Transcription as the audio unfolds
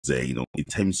in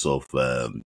terms of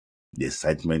the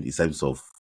excitement, in terms of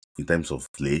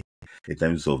play, in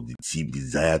terms of the team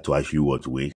desire to actually watch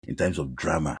away, in terms of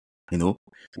drama,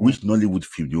 which Nollywood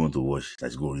film do you want to watch?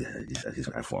 Let's go at this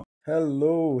platform.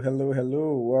 Hello.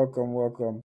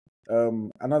 Welcome.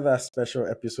 Another special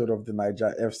episode of the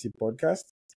Naija FC Podcast.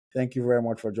 Thank you very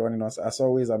much for joining us. As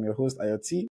always, I'm your host,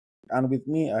 AyoT, and with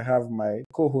me, I have my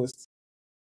co-host.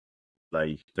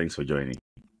 Thanks for joining.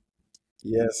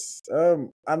 Yes.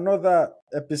 Another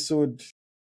episode,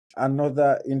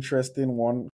 another interesting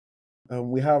one.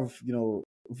 We have,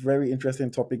 very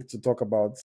interesting topic to talk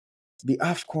about. The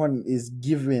AFCON is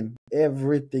giving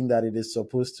everything that it is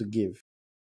supposed to give.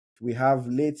 We have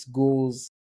late goals,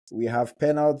 we have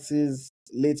penalties,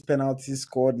 late penalties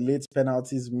scored, late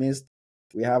penalties missed.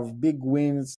 We have big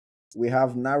wins, we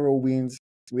have narrow wins,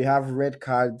 we have red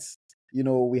cards,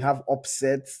 we have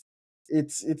upsets.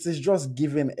 It is just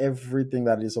giving everything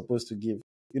that it is supposed to give.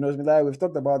 Smith Layi, we've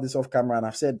talked about this off camera, and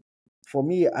I've said, for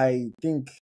me, I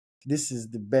think this is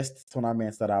the best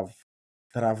tournament that I've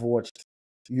watched.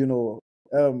 The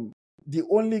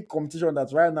only competition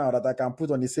that's right now that I can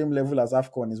put on the same level as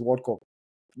AFCON is World Cup.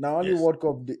 Now, only World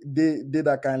Cup they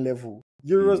that kind of level.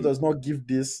 Euros does not give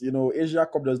this. Asia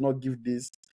Cup does not give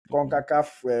this.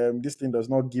 CONCACAF, this thing does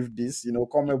not give this.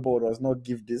 CONMEBOL does not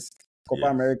give this. Copa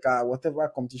America, whatever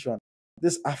competition.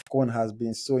 This AFCON has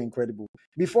been so incredible.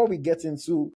 Before we get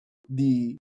into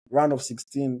the round of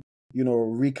 16,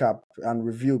 recap and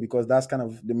review, because that's kind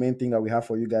of the main thing that we have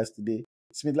for you guys today.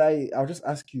 Smith Layi, I'll just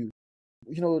ask you,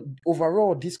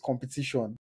 overall, this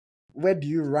competition, where do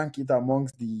you rank it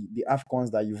amongst the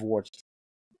AFCONs that you've watched?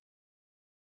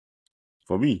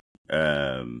 For me,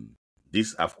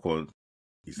 this AFCON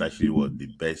is actually the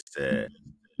best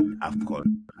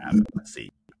AFCON I have ever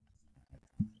seen.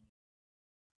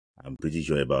 I'm pretty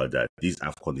sure about that. This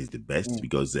AFCON is the best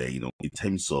because, in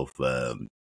terms of the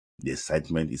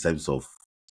excitement, in terms of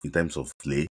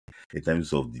play, in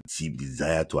terms of the team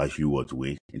desire to actually watch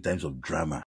away, in terms of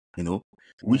drama,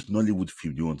 which Nollywood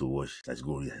film do you want to watch? Let's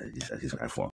go at this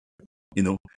platform.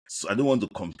 So I don't want to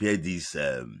compare this.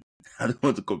 I don't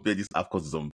want to compare this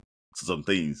AFCON to some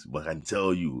things, but I can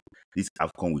tell you this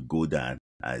AFCON will go down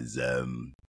as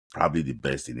probably the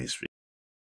best in history.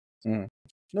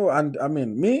 No, and I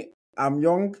mean, me, I'm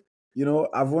young.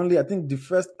 I think the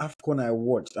first AFCON I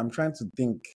watched, I'm trying to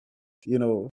think,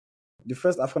 the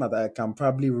first AFCON that I can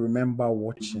probably remember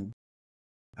watching,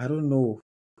 I don't know,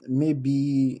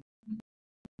 maybe,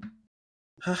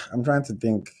 I'm trying to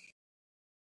think.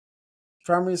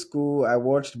 Primary school I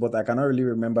watched, but I cannot really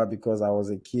remember because I was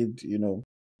a kid,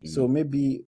 So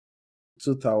maybe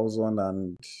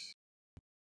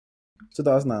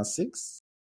 2006.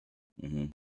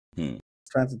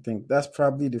 Trying to think. That's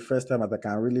probably the first time that I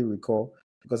can really recall,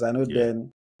 because I know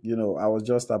then, I was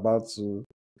just about to.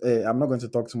 I'm not going to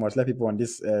talk too much. Let people on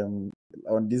this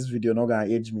video not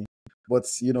gonna age me. But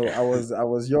I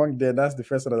was young then. That's the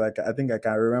first time that I think I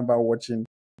can remember watching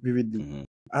vividly.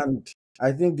 And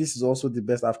I think this is also the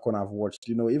best AFCON I've watched.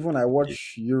 Even I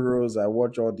watch Euros, I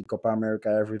watch all the Copa America,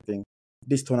 everything.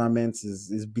 This tournament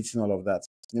is beating all of that.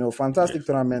 Fantastic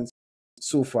tournament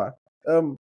so far.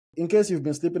 In case you've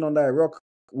been sleeping under a rock,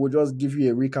 we'll just give you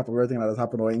a recap of everything that has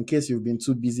happened. Or in case you've been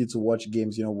too busy to watch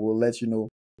games, we'll let you know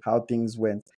how things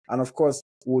went. And of course,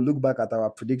 we'll look back at our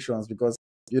predictions because,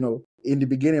 in the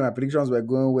beginning, my predictions were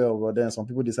going well, but then some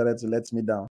people decided to let me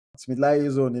down. Smith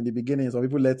Layi's own, in the beginning, some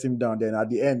people let him down. Then at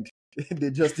the end, they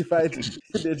justified him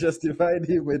at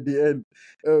the end.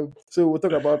 So we'll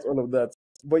talk about all of that.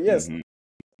 But yes,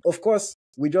 of course,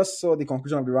 we just saw the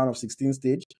conclusion of the round of 16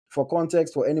 stage. For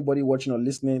context, for anybody watching or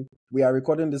listening, we are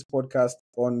recording this podcast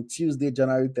on Tuesday,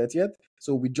 January 30th.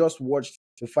 So we just watched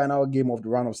the final game of the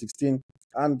round of 16.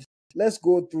 And let's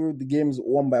go through the games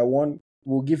one by one.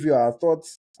 We'll give you our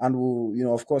thoughts and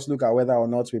we'll, of course, look at whether or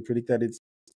not we predicted it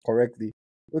correctly.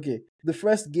 Okay, the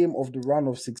first game of the round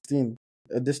of 16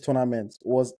 this tournament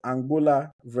was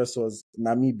Angola versus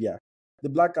Namibia. The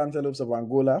Black Antelopes of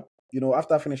Angola,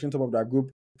 after finishing top of their group,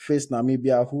 faced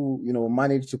Namibia, who,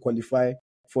 managed to qualify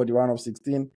for the round of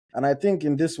 16. And I think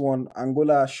in this one,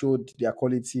 Angola showed their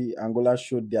quality. Angola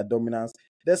showed their dominance.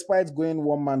 Despite going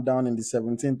one man down in the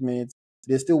 17th minute,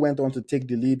 they still went on to take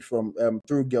the lead from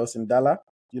through Gelson Dalla.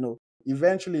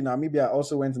 Eventually, Namibia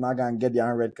also went to Naga and get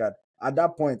their red card. At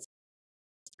that point,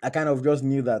 I kind of just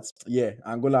knew that,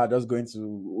 Angola are just going to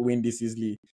win this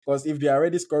easily. Because if they're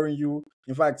already scoring you,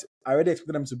 in fact, I already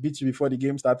expected them to beat you before the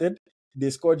game started.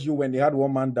 They scored you when they had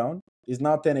one man down. It's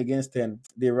now 10 against 10.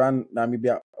 They ran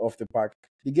Namibia off the park.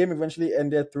 The game eventually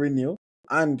ended 3-0.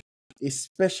 And a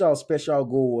special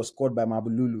goal was scored by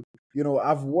Mabululu.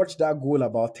 I've watched that goal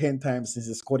about 10 times since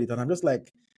he scored it, and I'm just like,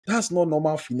 that's not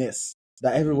normal finesse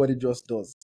that everybody just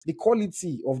does. The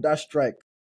quality of that strike,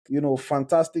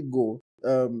 fantastic goal.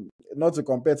 Not to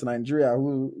compare to Nigeria,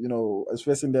 who, is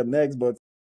facing them next, but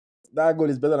that goal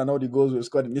is better than all the goals we've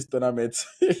scored in this tournament.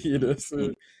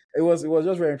 So it was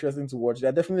just very interesting to watch.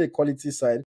 They're definitely a quality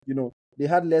side. They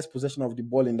had less possession of the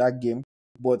ball in that game,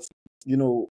 but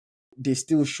they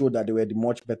still showed that they were the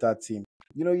much better team.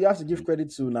 You have to give credit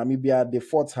to Namibia. They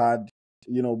fought hard,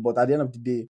 but at the end of the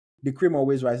day, the cream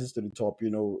always rises to the top,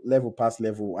 level past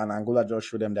level, and Angola just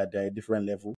showed them that they're a different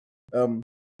level.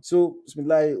 So, Smith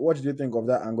Layi, what did you think of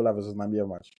that Angola versus Namibia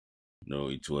match? No,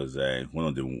 it was one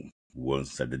of the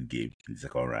one-sided game in the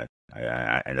second round.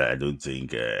 I don't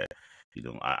think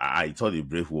I thought the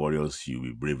brave warriors should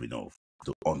be brave enough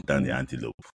to hunt down the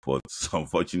antelope, but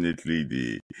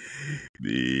unfortunately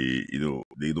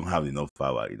they don't have enough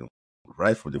power.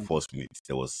 Right from the first minute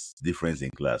there was difference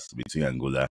in class between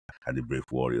Angola and the brave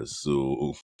warriors.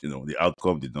 So the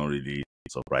outcome did not really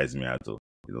surprise me at all.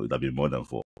 It'd have been more than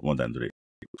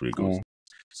three goals.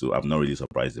 So I'm not really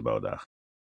surprised about that.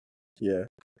 Yeah.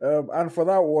 And for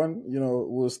that one,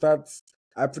 we'll start.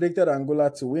 I predicted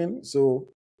Angola to win. So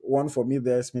one for me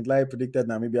there. Smith Layi predicted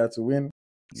Namibia to win.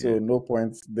 So no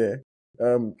points there.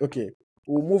 Okay.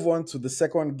 We'll move on to the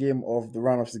second game of the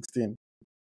round of 16.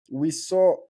 We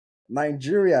saw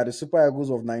Nigeria, the Super Eagles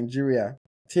of Nigeria,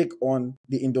 take on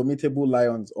the Indomitable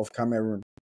Lions of Cameroon.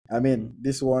 I mean,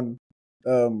 this one,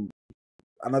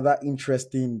 another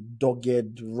interesting,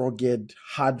 dogged, rugged,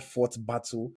 hard-fought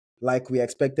battle like we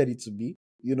expected it to be.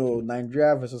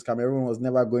 Nigeria versus Cameroon was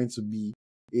never going to be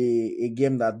a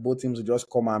game that both teams would just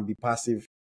come and be passive.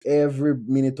 Every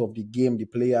minute of the game, the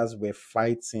players were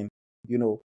fighting.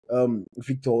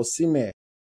 Victor Osimhen,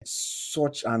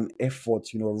 such an effort,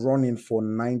 running for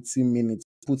 90 minutes,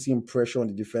 putting pressure on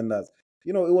the defenders.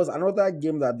 It was another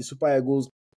game that the Super Eagles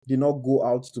did not go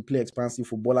out to play expansive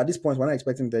football. At this point, we're not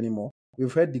expecting it anymore.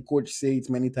 We've heard the coach say it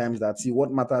many times that,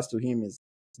 what matters to him is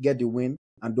get the win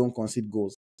and don't concede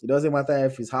goals. It doesn't matter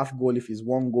if it's half goal, if it's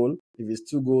one goal, if it's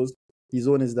two goals. His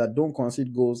own is that don't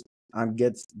concede goals and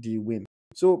get the win.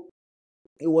 So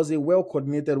it was a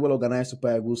well-coordinated, well-organized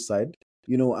Super Eagles side,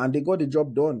 and they got the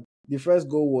job done. The first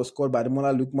goal was scored by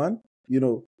Ademola Lookman,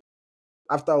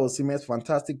 after Osimhen's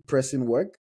fantastic pressing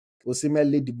work.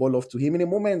 Osimhen laid the ball off to him in a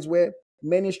moment where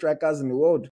many strikers in the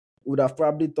world would have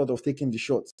probably thought of taking the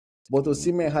shot. But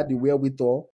Osimhen had the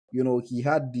wherewithal, he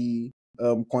had the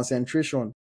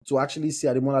concentration to actually see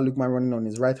Ademola Lookman running on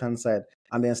his right-hand side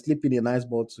and then slipping a nice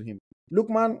ball to him.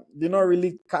 Lookman did not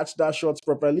really catch that shot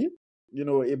properly.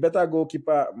 A better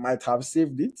goalkeeper might have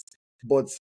saved it, but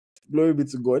glory be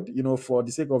to God, for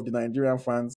the sake of the Nigerian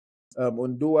fans,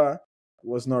 Ondoa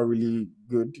was not really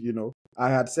good, I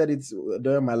had said it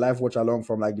during my live watch along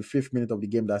from like the 5th minute of the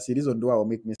game that, see, this Ondoa will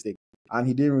make mistake. And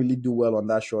he didn't really do well on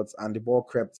that shot, and the ball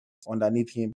crept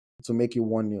underneath him to make it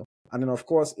 1-0. And then, of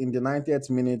course, in the 90th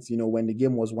minute, when the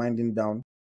game was winding down,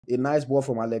 a nice ball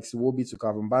from Alex Iwobi to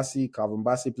Calvin Bassey. Calvin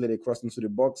Bassey played across into the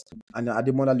box, and then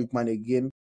Ademola Lookman again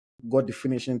got the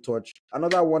finishing touch.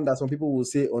 Another one that some people will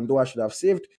say Ondoa should have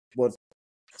saved, but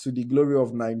to the glory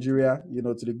of Nigeria,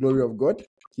 to the glory of God,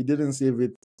 he didn't save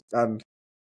it, and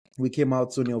we came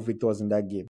out 2-0 victors in that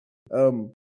game.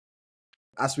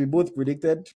 As we both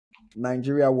predicted,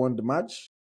 Nigeria won the match.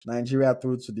 Nigeria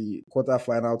through to the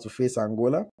quarterfinal to face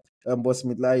Angola. But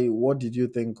Smith Layi, what did you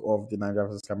think of the Nigeria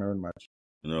versus Cameroon match?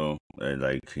 We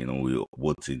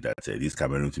both think that this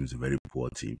Cameroon team is a very poor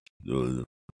team.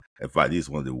 In fact, this is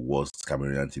one of the worst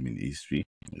Cameroonian team in history.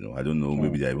 I don't know,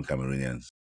 maybe they're even Cameroonians.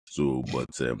 So, but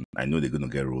I know they're going to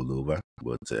get rolled over.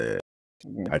 But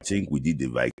I think we did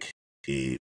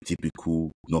a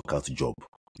typical knockout job.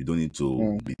 You don't need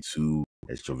to be too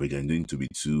extravagant. You don't need to be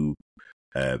too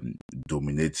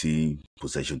dominating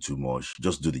possession too much.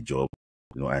 Just do the job.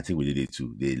 I think we did it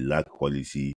too. They lack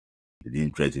quality. They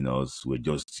didn't threaten us. We're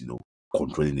just,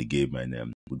 controlling the game,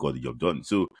 and we got the job done.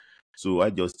 So I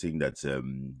just think that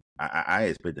I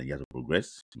expect that you have to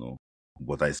progress,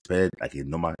 but I expect like a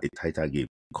tighter game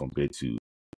compared to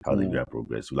how the game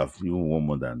progressed. We'll have even one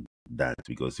more than that,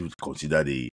 because if you consider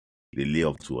the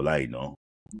layoff to Ola,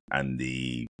 and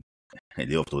the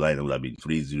layoff to Ola would have been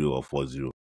 3-0 or 4-0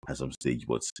 at some stage.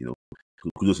 But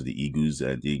kudos to the Eagles.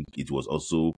 I think it was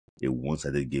also a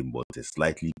one-sided game, but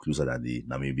slightly closer than the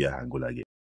Namibia-Angola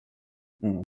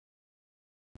game.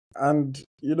 And,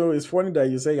 it's funny that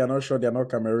you say you're not sure they're not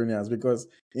Cameroonians, because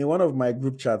in one of my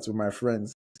group chats with my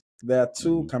friends, there are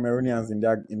two Cameroonians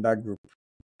in that group.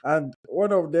 And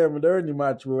one of them, during the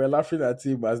match, we were laughing at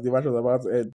him as the match was about to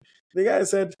end. The guy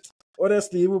said,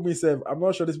 honestly, even myself, I'm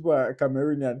not sure these people are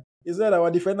Cameroonian. He said our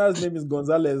defender's name is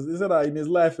Gonzalez. He said that in his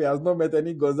life he has not met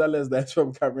any Gonzalez that's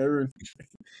from Cameroon.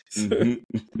 So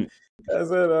Mm-hmm. I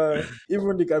said,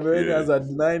 even the Yeah. Cameroonians are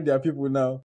denying their people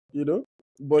now, you know.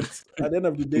 But at the end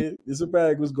of the day, the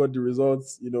Super Eagles got the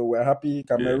results. You know, we're happy. Yeah.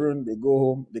 Cameroon, they go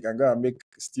home, they can go and make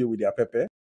stew with their pepper.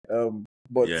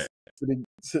 But Yeah.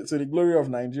 to the glory of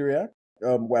Nigeria,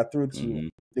 we're through to Mm-hmm.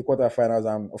 the quarterfinals,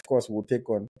 and of course, we'll take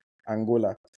on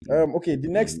Angola. Okay, the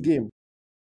next Mm-hmm. game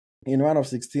in round of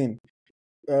 16,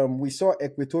 we saw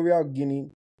Equatorial Guinea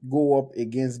go up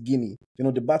against Guinea. You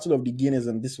know, the battle of the Guineas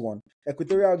in this one.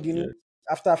 Equatorial Yeah. Guinea,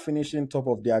 after finishing top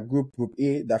of their Group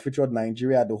A, that featured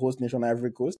Nigeria, the host nation,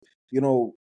 Ivory Coast, you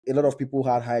know, a lot of people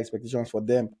had high expectations for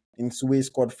them. Insue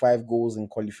scored 5 goals in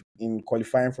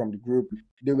qualifying from the group.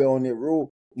 They were on a roll.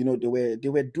 You know, they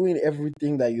were doing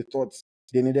everything that you thought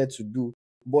they needed to do.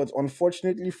 But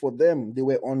unfortunately for them, they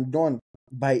were undone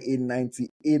by a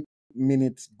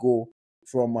 98-minute goal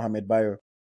from Mohamed Bayo.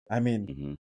 I mean,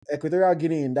 Mm-hmm. Equatorial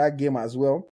Guinea in that game as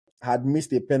well had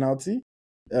missed a penalty.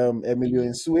 Emilio Mm-hmm.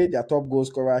 Insue, their top goal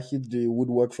scorer, hit the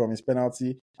woodwork from his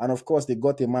penalty. And of course, they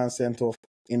got a man sent off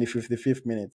in the 55th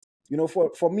minute. You know,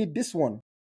 for me, this one,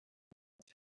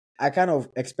 I kind of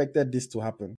expected this to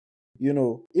happen. You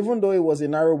know, even though it was a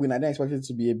narrow win, I didn't expect it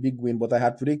to be a big win, but I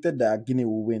had predicted that Guinea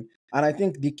will win. And I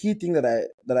think the key thing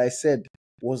that I said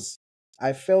was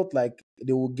I felt like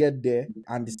they will get there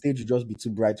and the stage will just be too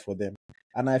bright for them.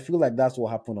 And I feel like that's what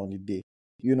happened on the day.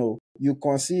 You know, a you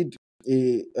concede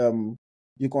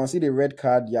a red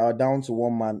card, you are down to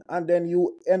one man, and then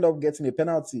you end up getting a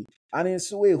penalty. And in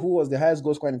Sue, who was the highest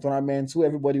goal scorer in the tournament, who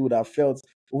everybody would have felt,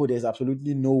 oh, there's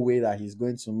absolutely no way that he's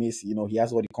going to miss. You know, he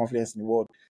has all the confidence in the world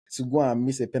to go and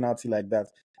miss a penalty like that.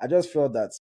 I just felt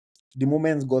that the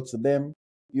moments got to them.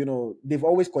 You know, they've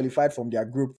always qualified from their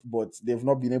group, but they've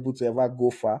not been able to ever go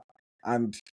far.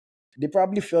 And they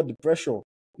probably felt the pressure,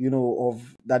 you know,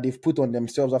 of that they've put on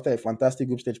themselves after a fantastic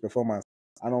group stage performance.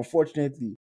 And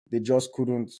unfortunately, they just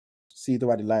couldn't see it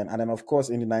over the line. And then, of course,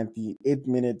 in the 98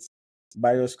 minutes,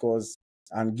 Bayo scores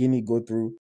and Guinea go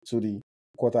through to the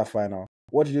quarterfinal.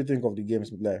 What did you think of the game,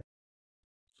 Smith Layi?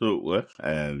 So well,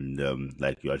 and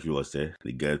like you actually was there,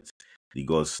 they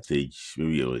got stage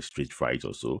maybe a straight fight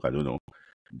or so. I don't know.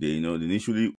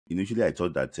 Initially I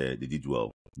thought that they did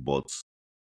well, but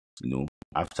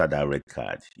after that red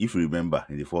card, if you remember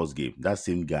in the first game, that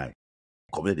same guy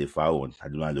committed a foul on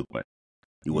Aduna Lokman.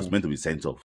 He was Mm, meant to be sent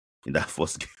off in that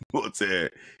first game, but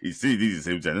he still did the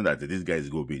same thing. I know that this guy is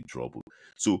going to be in trouble.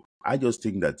 So I just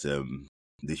think that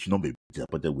they should not be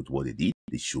disappointed with what they did.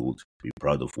 They should be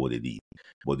proud of what they did.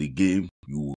 But the game,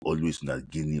 you always know that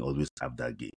Guinea always have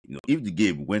that game. If the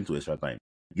game went to extra time,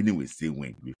 Guinea will still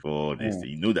win before this. mm.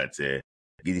 You know that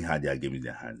Guinea had their game in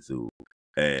their hands. So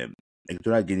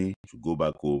Equatorial Guinea should go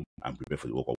back home and prepare for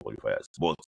the World Cup qualifiers.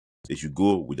 But they should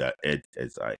go with their head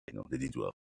as high. They did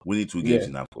well. Winning 2 games Yeah.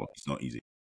 in AFCON, it's not easy.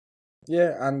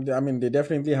 Yeah, and I mean they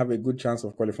definitely have a good chance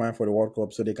of qualifying for the World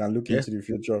Cup, so they can look Yes, into the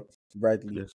future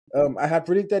brightly. yes. I had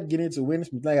predicted Guinea to win.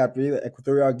 Smith Layi had predicted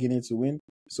Equatorial Guinea to win.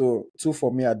 So 2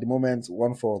 for me at the moment,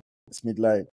 1 for Smith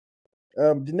Layi.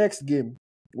 The next game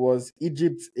was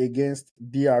Egypt against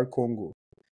DR Congo.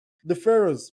 The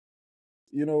Pharaohs,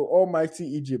 almighty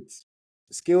Egypt,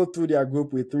 scaled through their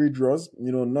group with 3 draws.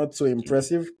 Not so Mm-hmm.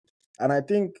 impressive. And I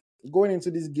think going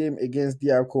into this game against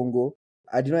DR Congo,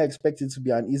 I did not expect it to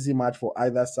be an easy match for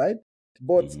either side.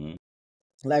 But Mm-hmm.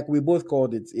 like we both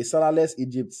called it, a salary-less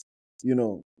Egypt, you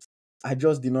know, I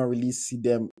just did not really see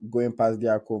them going past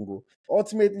their Congo.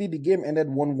 Ultimately, the game ended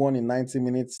 1-1 in 90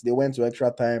 minutes. They went to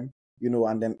extra time,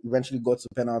 and then eventually got to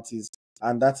penalties.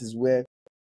 And that is where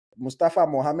Mustafa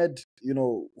Mohamed,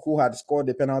 who had scored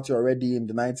the penalty already in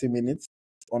the 90 minutes,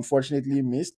 unfortunately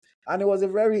missed. And it was a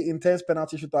very intense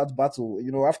penalty shootout battle.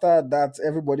 After that,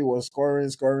 everybody was scoring,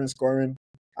 scoring, scoring.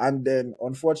 And then,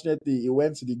 unfortunately, it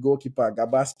went to the goalkeeper,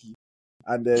 Gabaski.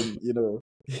 And then,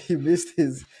 he missed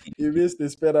his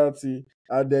penalty.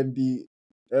 And then the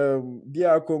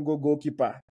DR Congo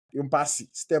goalkeeper, Impasi,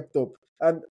 stepped up.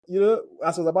 And,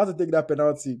 as I was about to take that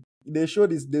penalty, they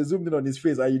zoomed in on his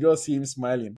face, and you just see him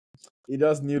smiling. He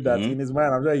just knew that Mm-hmm. in his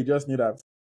mind. I'm sure he just knew that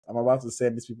I'm about to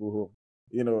send these people home.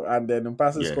 And then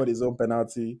Mpasi Yeah. scored his own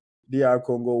penalty. DR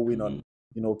Congo win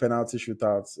Mm-hmm. on penalty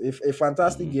shootouts. If a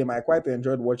fantastic Mm-hmm. game, I quite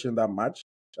enjoyed watching that match.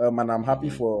 And I'm happy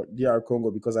Mm-hmm. for DR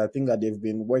Congo because I think that they've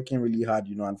been working really hard,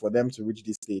 and for them to reach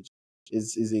this stage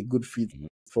is a good feat Mm-hmm.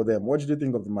 for them. What did you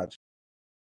think of the match?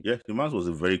 Yeah, the match was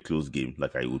a very close game,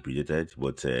 like I would predicted,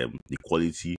 but the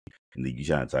quality in the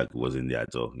Egyptian attack wasn't there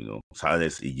at all.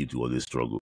 Silence Egypt will always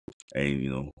struggle.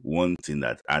 And one thing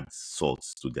that adds salt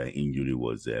to their injury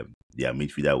was their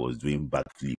midfielder was doing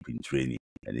backflip in training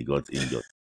and he got injured.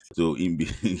 So I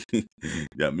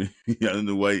don't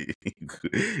know why.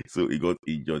 So he got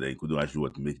injured and he couldn't actually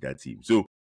make that team. So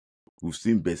we've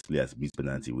seen best players miss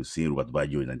penalty. We've seen Robert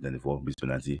Baggio in 1994 miss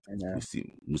penalty. Yeah. We've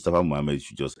seen Mustafa Mohamed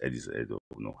should just head his head up,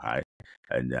 high.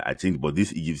 And I think, but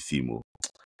this Egypt team,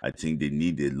 I think they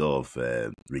need a lot of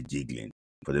rejiggling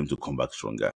for them to come back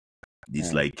stronger.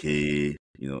 It's like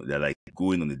they're like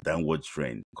going on a downward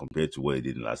trend compared to what they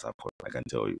did in the last AFCON, I can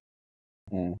tell you.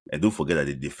 And don't forget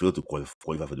that they failed to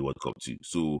qualify for the World Cup too.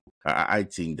 So I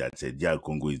think that DR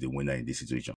Congo is the winner in this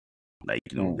situation. Like,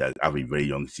 they have a very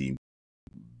young team,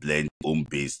 blend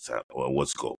home-based, or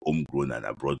what's called homegrown and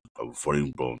abroad,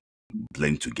 foreign born,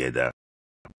 blend together.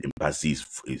 Mpassi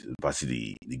is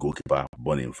the goalkeeper,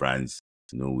 born in France.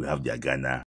 We have the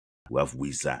Ghana, we have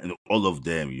Wisa, all of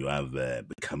them. You have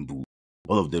Bekambu,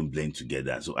 all of them blend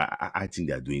together. So I think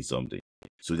they're doing something.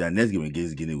 So their next game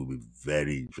against Guinea will be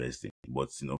very interesting. But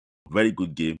very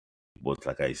good game. But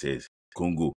like I said,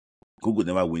 Congo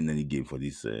never win any game for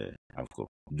this AFCON.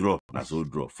 Draw, that's all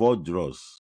draw. 4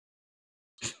 draws.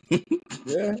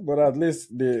 Yeah, but at least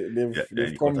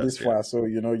they've come this far, so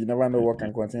you never know what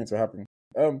can continue to happen.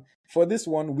 For this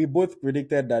one, we both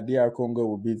predicted that DR Congo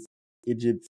would beat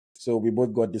Egypt, so we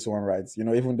both got this one right.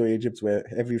 Even though Egypt were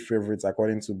heavy favorites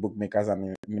according to bookmakers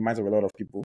and in the minds of a lot of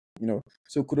people.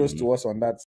 So kudos to us on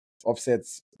that upset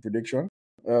prediction.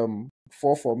 4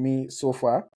 for me so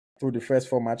far through the first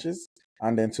 4 matches,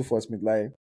 and then 2 for Smith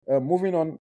Layi. Moving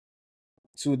on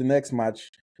to the next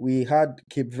match, we had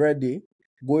Cape Verde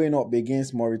going up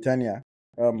against Mauritania.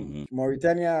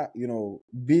 Mauritania,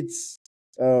 beats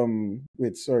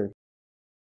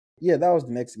Yeah, that was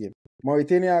the next game.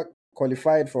 Mauritania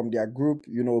qualified from their group,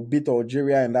 beat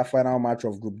Algeria in that final match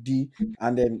of Group D,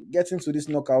 and then getting to this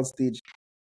knockout stage,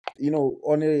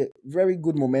 on a very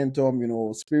good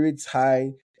momentum, spirits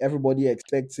high, everybody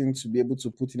expecting to be able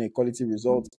to put in a quality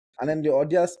result. And then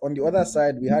on the other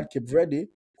side, we had Cape Verde,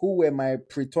 who were my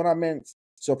pre-tournament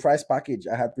surprise package.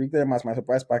 I had predicted them as my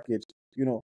surprise package.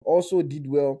 Also did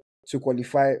well to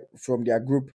qualify from their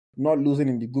group, not losing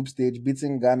in the group stage,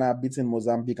 beating Ghana, beating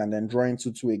Mozambique, and then drawing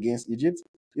 2-2 against Egypt.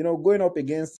 Going up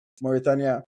against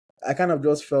Mauritania, I kind of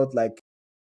just felt like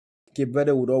Cape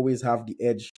Verde would always have the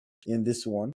edge in this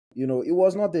one. It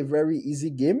was not a very easy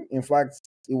game. In fact,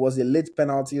 it was a late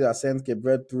penalty that sent Cape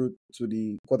Verde through to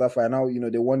the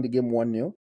quarterfinal. They won the game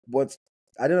 1-0. But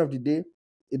at the end of the day,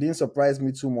 it didn't surprise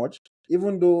me too much.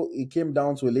 Even though it came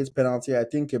down to a late penalty, I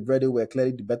think Cape Verde were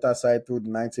clearly the better side through the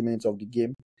 90 minutes of the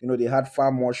game. They had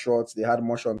far more shots. They had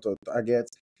more shots on target.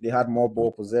 They had more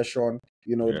ball possession.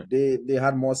 They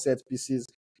had more set pieces.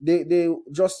 They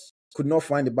just could not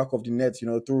find the back of the net,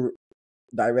 through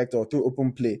direct or through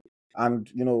open play. And,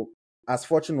 as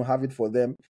fortune will have it for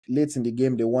them, late in the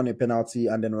game, they won a penalty,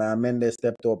 and then Ryan Mendes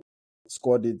stepped up,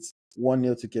 scored it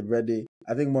 1-0 to Cape Verde.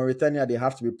 I think Mauritania, they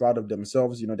have to be proud of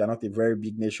themselves. They're not a very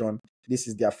big nation. This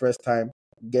is their first time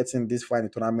getting this far in the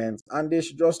tournament, and they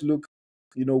should just look,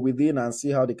 within and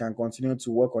see how they can continue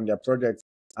to work on their project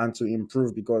and to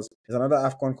improve, because there's another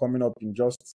AFCON coming up in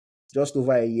just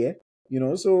over a year,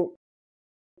 so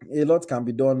a lot can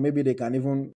be done. Maybe they can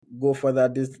even go further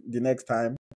the next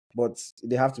time, but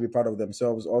they have to be proud of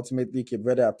themselves. Ultimately, Cape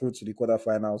Verde are through to the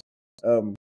quarterfinals.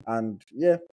 And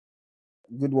yeah,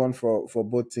 good one for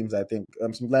both teams, I think.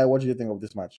 Smith Layi, what do you think of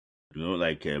this match? I'll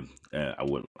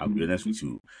be honest with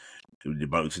you. The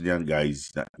Mauritanian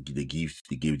guys, they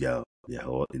gave their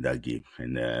all in that game,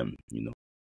 and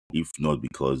if not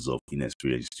because of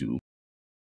inexperience too,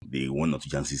 the 1 or 2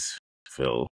 chances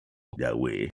fell their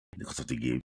way because of the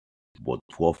game. But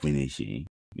poor finishing,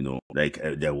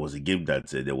 there was a game that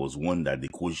there was one that the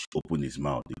coach opened his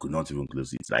mouth, they could not even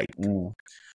close it.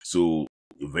 So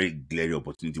a very glaring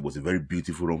opportunity. Was a very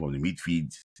beautiful run from the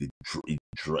midfield. It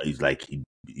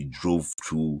drove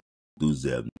through those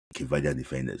Cape Verdean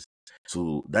defenders.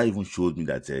 So that even showed me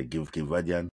that Cape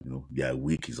Verdean, they are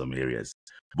weak in some areas.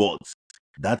 But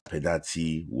that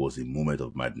penalty was a moment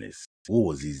of madness. What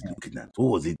was he looking at?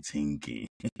 What was he thinking?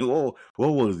 what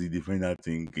was the defender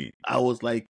thinking? I was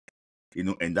like,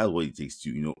 and that's what it takes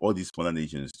to, all these smaller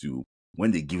nations too,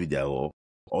 when they give it their all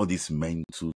this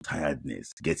mental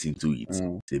tiredness gets into it.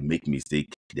 They make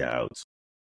mistake, they're out.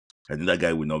 I think that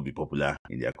guy will not be popular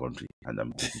in their country, and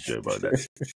I'm pretty sure about that.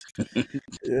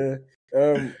 Yeah.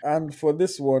 And for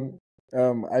this one,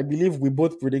 I believe we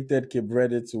both predicted Cape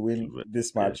Verde to win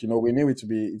this match. Yeah. We knew it to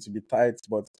be tight,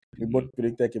 but we both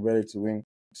predicted Cape Verde to win.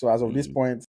 So as of this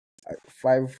point,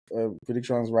 5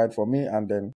 predictions right for me, and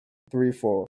then 3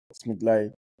 for Smith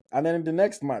Layi. And then in the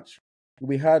next match,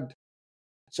 we had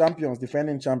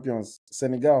defending champions,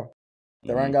 Senegal,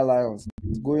 Teranga Lions,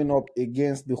 going up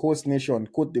against the host nation,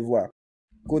 Cote d'Ivoire.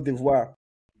 Cote d'Ivoire,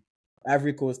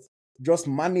 Ivory Coast, just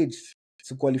managed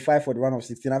to qualify for the round of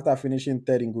 16 after finishing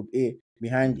third in Group A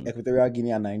behind Equatorial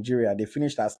Guinea and Nigeria. They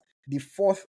finished as the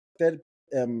fourth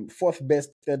best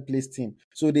third place team.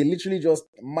 So they literally just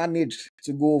managed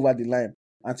to go over the line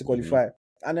and to qualify.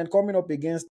 And then coming up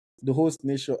against the host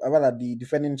nation, rather the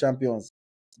defending champions,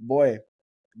 boy,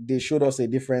 they showed us a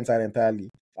different side entirely.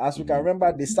 As we can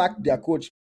remember, they sacked their coach,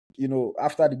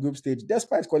 after the group stage,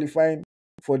 despite qualifying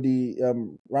for the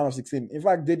round of 16. In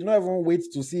fact, they did not even wait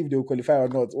to see if they will qualify or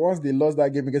not. Once they lost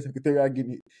that game against Equatorial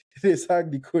Guinea, they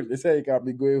sacked the coach. They said he can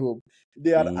be going home.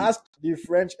 They had asked the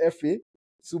French FA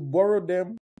to borrow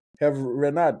them Hervé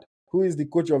Renard, who is the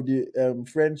coach of the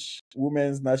French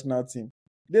women's national team.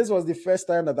 This was the first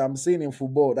time that I'm seeing in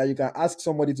football that you can ask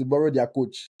somebody to borrow their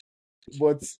coach.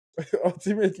 But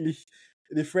ultimately,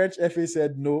 the French FA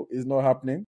said no, it's not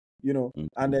happening,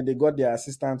 and then they got their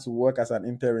assistant to work as an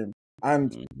interim.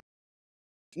 And,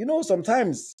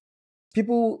 sometimes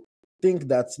people think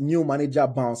that new manager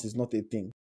bounce is not a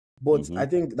thing. But I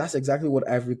think that's exactly what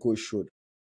Ivory Coast showed.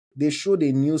 They showed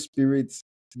a new spirit.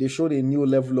 They showed a new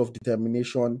level of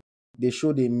determination. They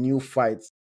showed a new fight.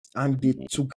 And they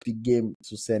took the game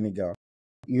to Senegal.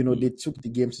 They took the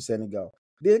game to Senegal.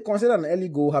 They considered an early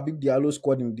goal. Habib Diallo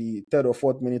scored in the third or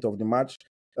fourth minute of the match.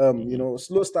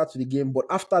 Slow start to the game. But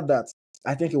after that,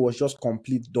 I think it was just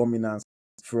complete dominance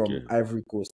from Ivory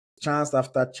Coast. Chance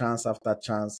after chance after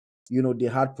chance. They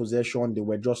had possession. They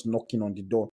were just knocking on the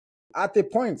door. At a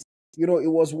point, it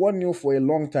was 1-0 for a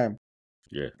long time.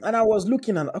 Yeah. And I was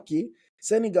looking at, okay,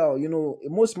 Senegal,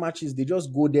 in most matches, they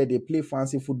just go there, they play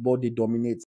fancy football, they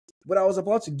dominate. But I was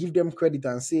about to give them credit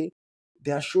and say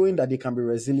they are showing that they can be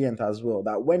resilient as well,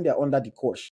 that when they're under the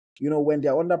cosh, when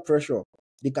they're under pressure,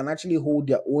 they can actually hold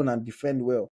their own and defend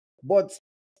well. But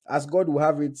as God will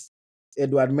have it,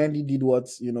 Edouard Mendy did what,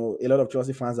 a lot of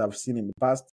Chelsea fans have seen in the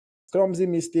past. Clumsy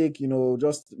mistake,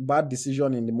 just bad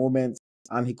decision in the moment,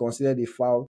 and he considered a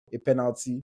foul, a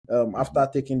penalty, after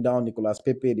taking down Nicolas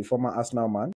Pepe, the former Arsenal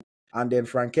man. And then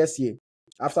Franck Kessié,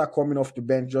 after coming off the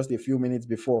bench just a few minutes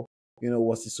before,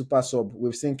 was the super sub.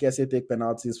 We've seen Kessié take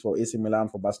penalties for AC Milan,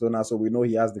 for Barcelona, so we know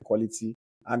he has the quality.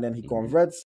 And then he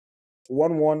converts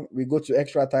 1-1. We go to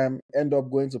extra time, end up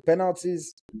going to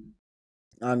penalties.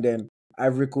 And then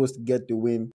Ivory Coast get the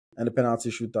win and the penalty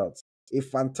shootout. A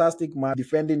fantastic match.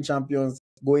 Defending champions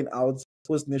going out,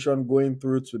 host nation going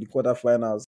through to the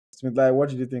quarterfinals. Smith Layi, what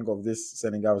did you think of this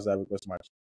Senegal versus Ivory Coast match?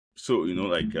 So,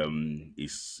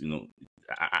 it's,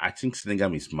 I think Senegal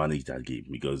mismanaged that game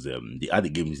because they had the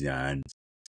games in their hands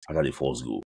after the first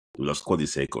goal. They just scored the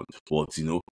second. But,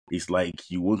 it's like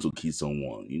you want to kill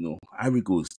someone, Ivory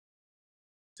Coast,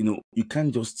 you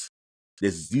can't just,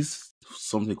 there's this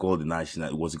something called the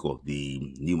national, what's it called? The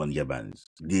new manager bans.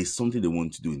 There's something they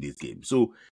want to do in this game.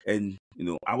 So, and,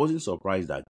 I wasn't surprised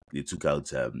that they took out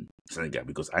Senegal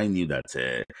because I knew that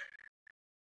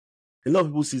a lot of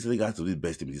people see Senegal to be the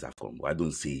best team in this AFCON, but I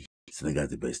don't see Senegal as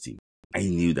the best team. I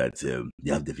knew that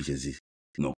they have deficiencies,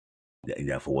 in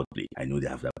their forward play. I know they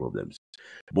have their problems.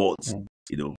 But,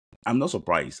 I'm not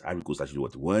surprised Ivory Coast actually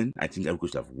won. I think Ivory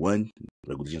Coast have won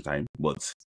regulation time. But,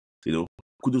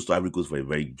 kudos to Ivory Coast for a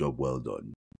very job well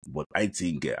done. But I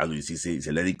think, as you see, it's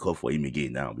a learning curve for him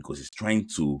again now because he's trying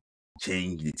to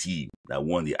change the team that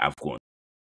won the AFCON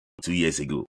 2 years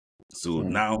ago. So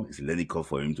now it's a learning curve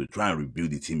for him to try and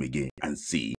rebuild the team again and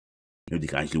see if they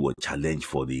can actually challenge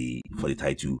for the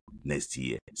title next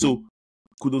year. So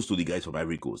kudos to the guys from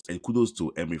Ivory Coast and kudos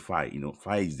to Emery Faye.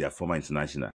 Faye is their former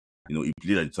international. He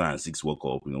played at the 2006 World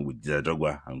Cup, with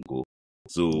Drogba and co.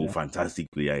 So fantastic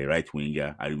player, a right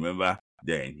winger. I remember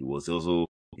then he was also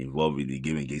involved in the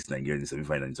game against Nigeria in the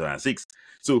semi-final in 2006.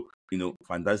 So,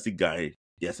 fantastic guy.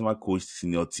 He has never coached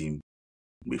senior team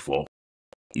before.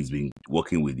 He's been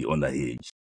working with the underage,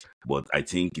 but I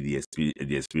think the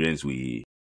experience we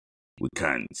still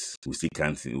can't.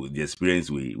 With the experience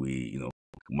we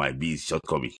might be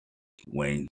shortcoming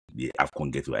when the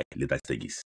AFCON get to later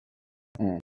stages.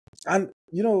 And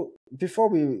before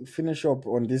we finish up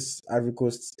on this Ivory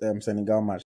Coast Senegal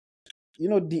match,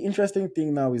 the interesting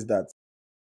thing now is that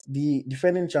the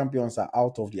defending champions are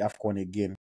out of the AFCON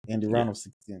again in the round of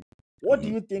 16. What do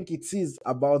you think it is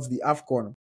about the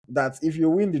AFCON that if you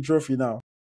win the trophy now,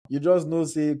 you just know,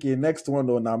 say, okay, next one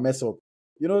on our mess up.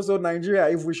 So Nigeria,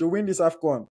 if we should win this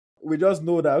AFCON, we just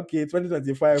know that, okay,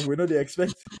 2025, we know they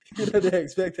expect, they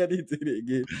expect anything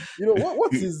again.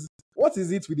 What is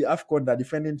it with the AFCON that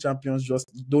defending champions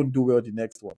just don't do well the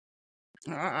next one?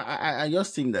 I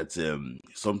just think that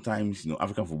sometimes,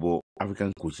 African football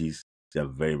African coaches, they are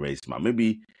very, very smart.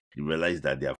 Maybe you realize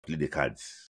that they have played the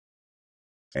cards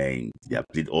and they have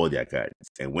played all their cards.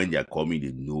 And when they are coming,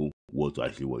 they know what to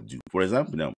actually what do. For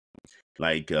example, now,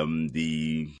 like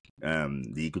the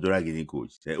Equatorial Guinea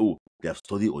coach said, oh, they have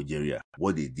studied Algeria,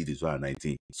 what they did in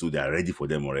 2019, so they are ready for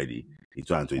them already in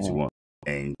 2021.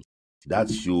 And that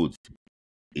showed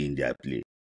in their play.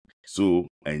 So,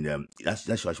 and that's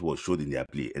actually what showed in their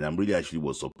play. And I'm really actually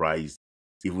was surprised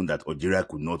even that Algeria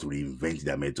could not reinvent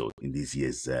their method in this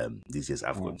year's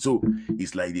AFCON. So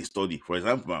it's like they study. For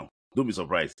example, now, don't be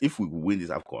surprised if we win this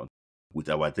AFCON with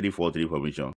our 3-4-3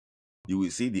 formation. You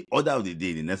will see the order of the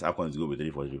day. The next AFCON is going with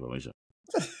 3-4-3 formation.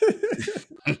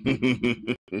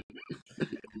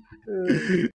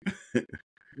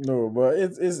 No, but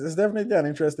it's definitely an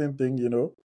interesting thing, you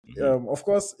know. Of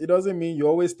course, it doesn't mean you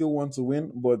always still want to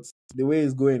win, but the way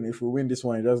it's going, if we win this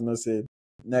one, it does not say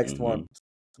next one.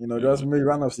 You know, just maybe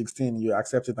round of 16, you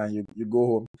accept it and you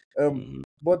go home.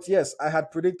 But yes, I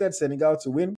had predicted Senegal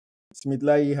to win. Smith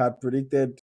Layi had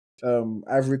predicted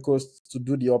Ivory Coast to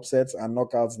do the upsets and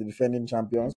knock out the defending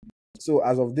champions. So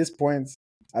as of this point,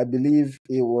 I believe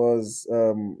it was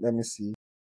let me see.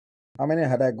 How many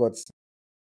had I got?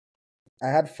 I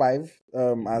had 5.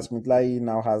 As Smith Layi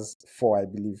now has 4, I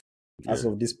believe, as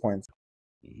of this point.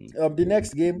 The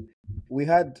next game we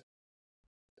had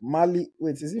Mali.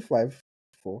 Wait, is it 5?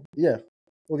 4? Yeah.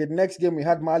 Okay, the next game we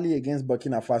had Mali against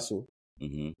Burkina Faso.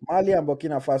 Mali and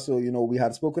Burkina Faso, you know, we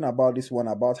had spoken about this one,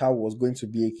 about how it was going to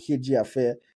be a cagey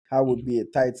affair, how it would be a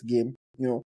tight game. You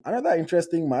know, another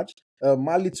interesting match.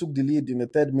 Mali took the lead in the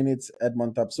 3rd minute at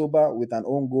Montapsoba with an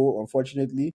own goal,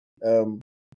 unfortunately.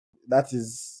 That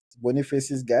is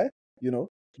Boniface's guy, you know.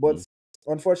 But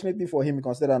unfortunately for him, he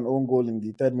considered an own goal in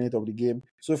the 3rd minute of the game.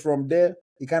 So from there,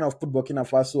 he kind of put Burkina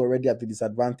Faso already at the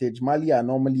disadvantage. Mali are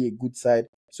normally a good side.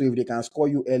 So if they can score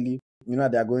you early, you know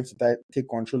they're going to take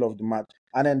control of the match.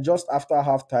 And then just after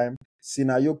halftime,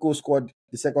 Sinayoko scored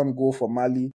the 2nd goal for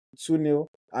Mali, 2-0.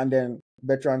 And then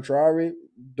Bertrand Traore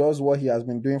does what he has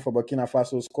been doing for Burkina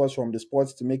Faso, scores from the spot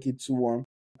to make it 2-1.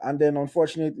 And then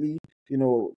unfortunately, you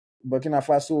know, Burkina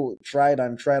Faso tried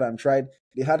and tried and tried.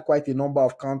 They had quite a number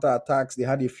of counter-attacks. They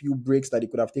had a few breaks that they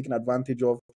could have taken advantage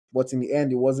of. But in the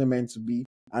end, it wasn't meant to be.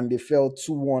 And they fell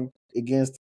 2-1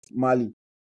 against Mali.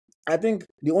 I think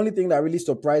the only thing that really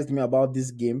surprised me about this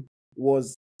game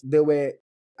was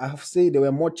I have to say, there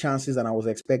were more chances than I was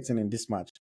expecting in this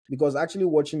match. Because actually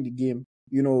watching the game,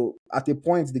 you know, at a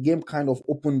point, the game kind of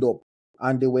opened up.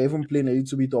 And they were even playing a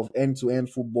little bit of end-to-end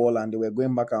football. And they were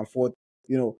going back and forth.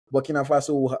 You know, Burkina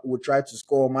Faso will try to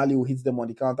score. Mali will hit them on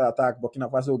the counter-attack. Burkina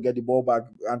Faso will get the ball back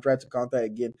and try to counter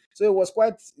again. So it was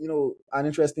quite, you know, an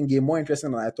interesting game. More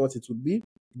interesting than I thought it would be.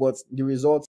 But the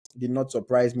result did not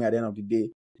surprise me at the end of the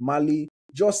day. Mali,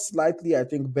 just slightly, I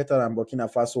think, better than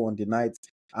Burkina Faso on the night.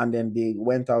 And then they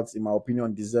went out, in my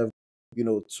opinion, deserved, you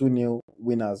know, 2-0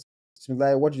 winners.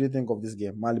 Smith, what do you think of this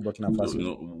game, Mali, Burkina Faso? You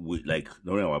know,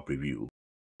 during our preview,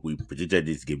 we predicted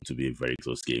this game to be a very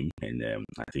close game. And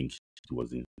I think it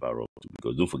wasn't far off.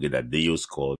 Because don't forget that Dayo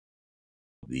scored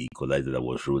the equalizer that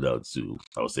was rolled out to,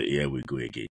 I would say, here we go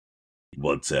again.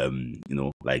 But, you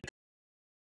know, like,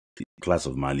 the class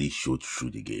of Mali showed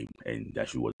through the game and that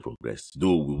should what progressed.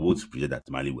 Though we both predict that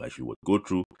Mali will actually go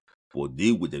through, but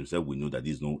they with themselves we know that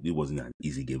this wasn't an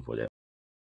easy game for them.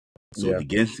 So the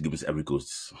game against Ivory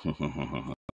Coast,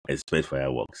 expect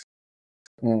fireworks.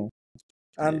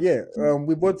 And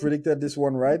we both predicted this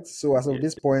one, right? So as of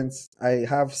this point, I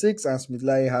have 6 and Smith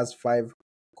Layi has 5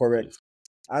 correct.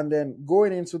 And then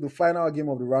going into the final game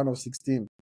of the round of 16,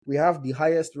 we have the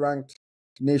highest ranked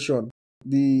nation,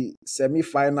 the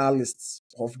semi-finalists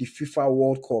of the FIFA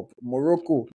World Cup,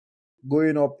 Morocco,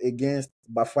 going up against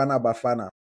Bafana,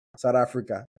 South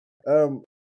Africa.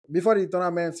 Before the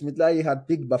tournament, Smith Layi had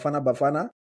picked Bafana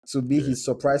to be his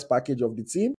surprise package of the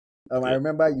team. I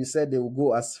remember you said they will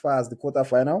go as far as the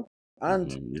quarterfinal, and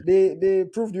they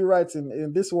proved you right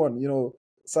in this one. You know,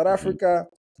 South Africa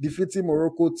defeating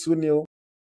Morocco 2-0.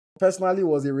 Personally,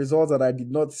 was a result that I did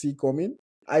not see coming.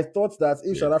 I thought that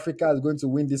if South Africa is going to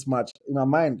win this match, in my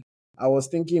mind, I was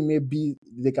thinking maybe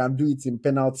they can do it in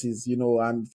penalties, you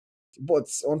know, but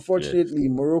unfortunately,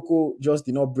 Morocco just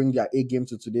did not bring their A game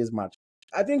to today's match.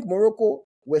 I think Morocco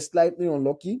were slightly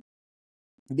unlucky.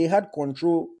 They had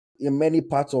control in many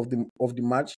parts of the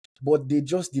match, but they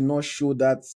just did not show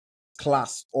that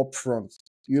class up front.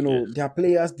 You know, their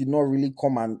players did not really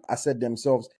come and assert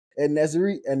themselves. And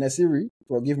Nesiri,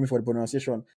 forgive me for the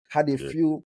pronunciation, had a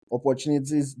few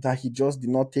opportunities that he just did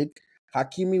not take.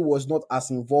 Hakimi was not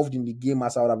as involved in the game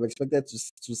as I would have expected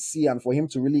to see, and for him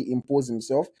to really impose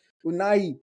himself.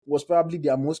 Unai was probably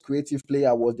their most creative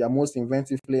player, was their most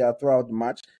inventive player throughout the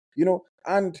match,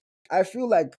 and I feel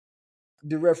like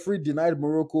the referee denied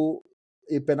Morocco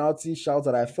a penalty shout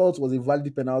that I felt was a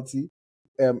valid penalty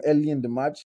early in the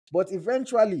match. But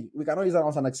eventually, we cannot use that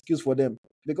as an excuse for them,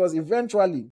 because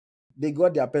eventually they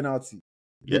got their penalty.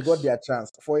 They got their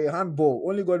chance. For a handball,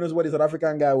 only God knows what the South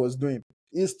African guy was doing.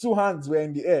 His two hands were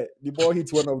in the air. The ball hit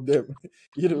one of them,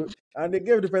 and they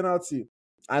gave the penalty.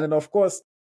 And then, of course,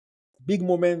 big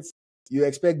moments, you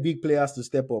expect big players to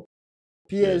step up.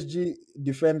 PSG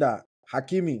defender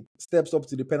Hakimi steps up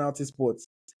to the penalty spot,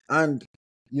 and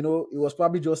he was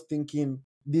probably just thinking,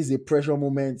 this is a pressure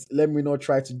moment. Let me not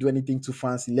try to do anything too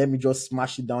fancy. Let me just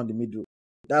smash it down the middle.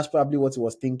 That's probably what he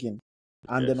was thinking.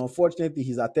 And then, unfortunately,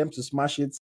 his attempt to smash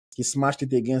it, he smashed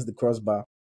it against the crossbar,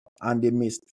 and they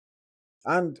missed.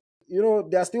 And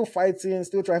they're still fighting,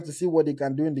 still trying to see what they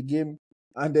can do in the game.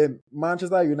 And then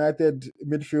Manchester United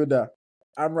midfielder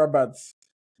Amrabat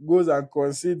goes and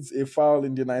concedes a foul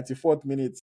in the 94th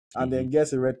minute and then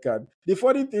gets a red card. The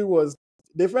funny thing was,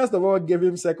 they first of all gave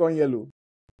him second yellow.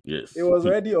 Yes. He was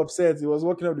already upset. He was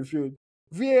walking up the field.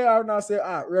 VAR now say,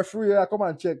 referee, come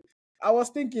and check. I was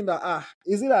thinking that,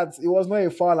 is it that it was not a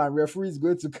foul and referee is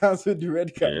going to cancel the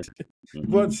red card? Yeah.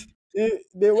 But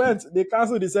they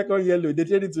canceled the second yellow. They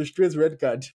changed it to straight red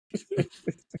card.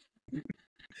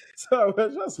 So I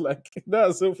was just like,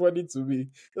 that's so funny to me.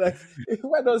 Like,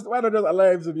 why not just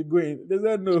allow him to be going? They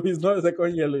said, no, he's not a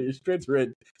second yellow, he's straight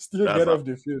red. Still get off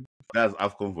the field. That's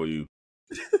AFCON for you.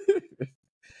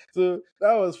 So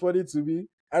that was funny to me.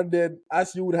 And then,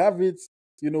 as you would have it,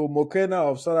 Mokena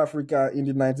of South Africa in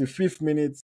the 95th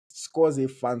minute scores a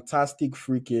fantastic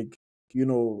free kick.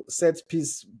 Set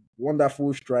piece,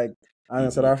 wonderful strike.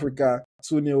 And South Africa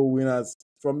 2-0 winners.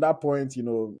 From that point,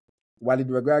 Walid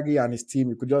Regragui and his team,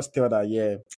 you could just tell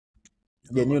that,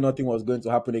 they knew nothing was going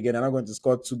to happen again. They're not going to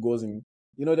score 2 goals in.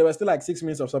 There were still like 6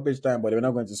 minutes of stoppage time, but they were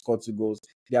not going to score 2 goals.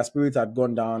 Their spirit had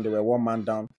gone down. They were 1 man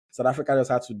down. South Africa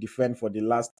just had to defend for the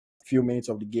last few minutes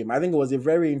of the game. I think it was a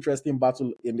very interesting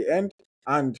battle in the end.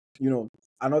 And,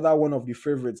 another one of the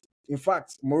favorites. In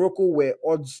fact, Morocco were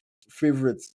odds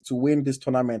favorites to win this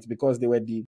tournament because they were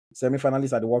the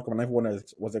semi-finalists at the World Cup and everyone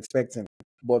was expecting.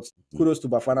 But kudos to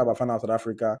Bafana of South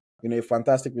Africa. A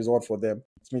fantastic result for them.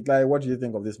 Smith Layi, what do you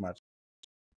think of this match?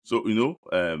 So,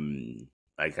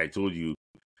 like I told you,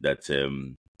 that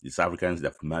the South Africans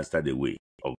have mastered the way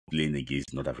of playing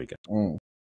against North Africa.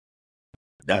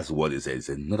 That's what it says.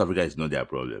 North Africa is not their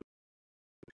problem.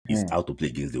 It's how to play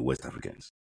against the West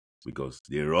Africans. Because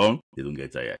they run, they don't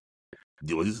get tired.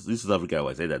 This South Africa,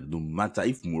 I said that no matter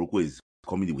if Morocco is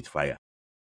coming in with fire,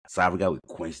 South Africa will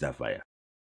quench that fire.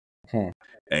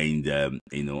 And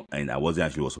and I wasn't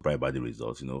actually surprised by the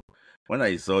results. When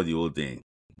I saw the whole thing,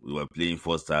 we were playing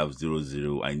first half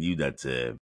 0-0. I knew that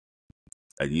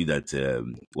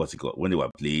what's it called, when they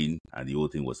were playing and the whole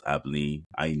thing was happening,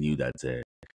 I knew that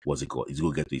it's going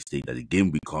to get to a state that the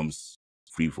game becomes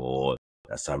free for all,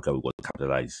 that South Africa will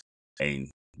capitalize. And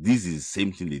this is the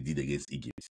same thing they did against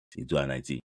Egypt in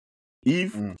 2019.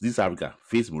 If this Africa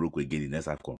face Morocco again in next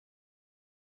AFCON,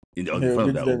 in front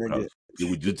of their own crowd, they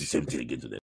will do the same thing again to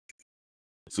them.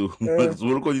 So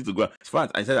Morocco needs to go. In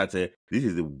fact, I said that this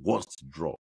is the worst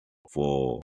draw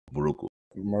for Morocco.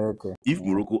 If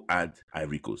Morocco had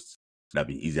Ivory Coast, that'd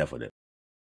be easier for them.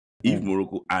 If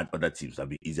Morocco had other teams, that'd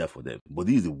be easier for them. But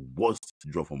this is the worst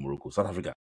draw for Morocco. South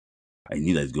Africa, I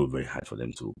knew that it's going to be very hard for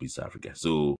them to beat South Africa.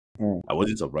 So I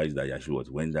wasn't surprised that Yeshua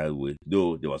went that way.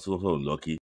 Though they were so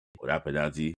unlucky for that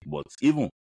penalty. But even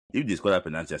if they score that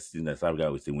penalty, I still think that South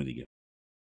Africa will still win the game.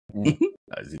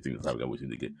 I still think that South Africa will win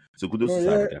the game. So kudos to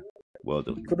South Africa. Well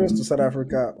done. Kudos to South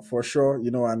Africa for sure.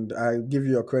 And I give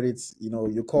you your credits.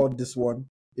 You called this one,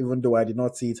 even though I did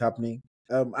not see it happening.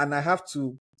 And I have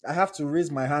to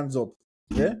raise my hands up.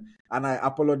 Yeah. And I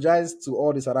apologize to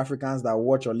all the South Africans that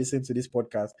watch or listen to this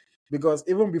podcast, because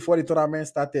even before the tournament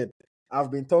started,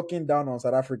 I've been talking down on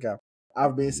South Africa.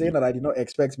 I've been saying that I did not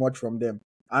expect much from them.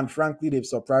 And frankly, they've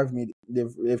surprised me.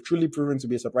 They've truly proven to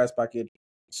be a surprise package.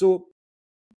 So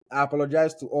I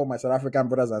apologize to all my South African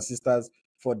brothers and sisters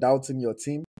for doubting your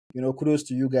team. Kudos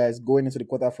to you guys going into the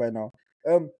quarterfinal.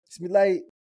 Smith Layi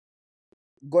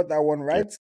got that one right.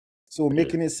 Yeah. So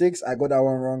making it 6, I got that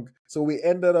one wrong. So we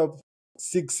ended up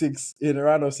 6-6 in a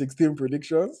round of 16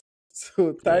 predictions.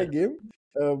 So tie game.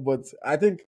 But I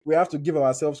think we have to give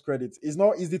ourselves credit. It's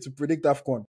not easy to predict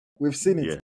AFCON. We've seen it.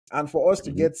 Yeah. And for us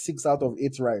to get 6 out of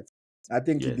 8 right, I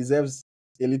think it deserves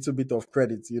a little bit of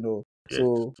credit,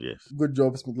 So good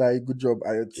job, Smith Layi. Good job,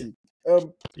 AyoT.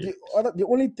 The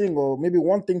only thing, or maybe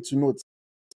one thing to note,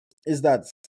 is that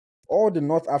all the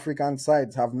North African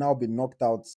sides have now been knocked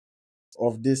out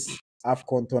of this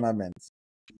AFCON tournament.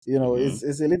 You know, Mm-hmm.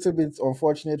 it's a little bit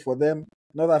unfortunate for them.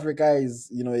 North Africa is,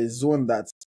 a zone that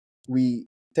we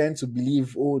tend to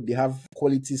believe, oh, they have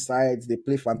quality sides, they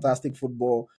play fantastic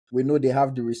football. We know they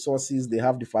have the resources, they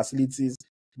have the facilities.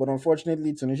 But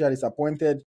unfortunately, Tunisia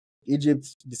disappointed,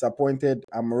 Egypt disappointed,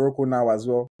 and Morocco now as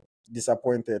well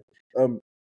disappointed. It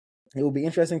will be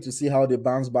interesting to see how they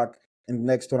bounce back in the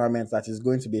next tournament that is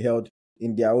going to be held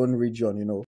in their own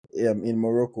region, in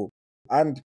Morocco.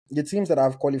 And the teams that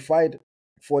have qualified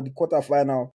for the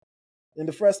quarterfinal, in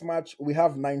the first match, we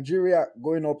have Nigeria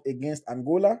going up against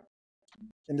Angola.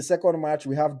 In the second match,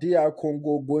 we have DR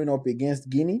Congo going up against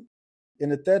Guinea. In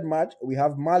the third match, we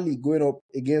have Mali going up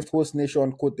against host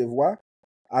nation Cote d'Ivoire.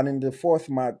 And in the fourth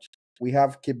match, we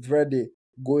have Cape Verde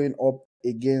going up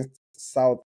against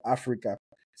South Africa.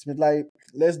 Smith Layi,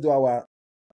 let's do our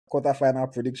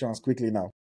quarterfinal predictions quickly now.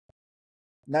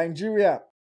 Nigeria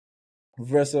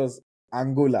versus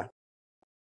Angola.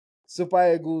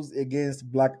 Super Eagles against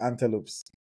Black Antelopes.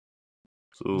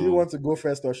 So, do you want to go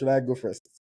first or should I go first?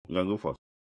 You can go first.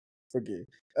 Okay.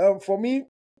 For me,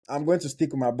 I'm going to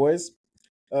stick with my boys.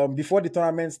 Before the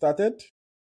tournament started,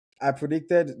 I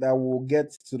predicted that we'll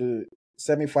get to the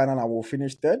semi-final and we'll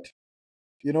finish third.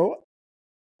 You know,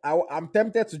 I'm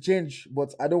tempted to change,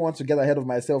 but I don't want to get ahead of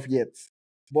myself yet.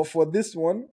 But for this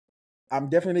one, I'm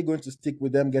definitely going to stick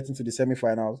with them getting to the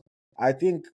semi-finals. I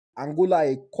think Angola,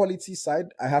 a quality side,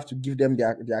 I have to give them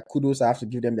their kudos. I have to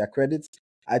give them their credit.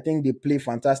 I think they play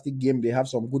fantastic game. They have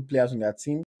some good players on their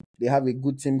team. They have a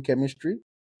good team chemistry.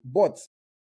 But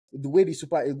the way the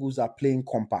Super Eagles are playing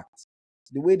compact,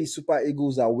 the way the Super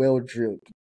Eagles are well drilled,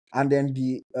 and then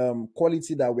the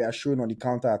quality that we are showing on the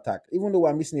counter attack, even though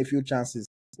we're missing a few chances,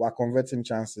 we're converting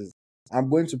chances. I'm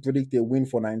going to predict a win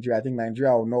for Nigeria. I think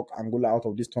Nigeria will knock Angola out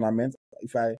of this tournament.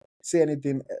 If I say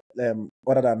anything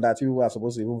other than that, people are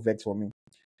supposed to even vex for me.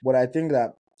 But I think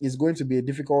that it's going to be a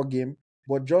difficult game.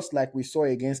 But just like we saw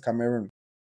against Cameroon,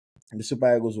 the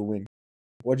Super Eagles will win.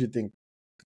 What do you think?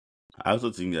 I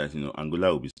also think that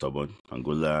Angola will be stubborn.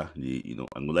 Angola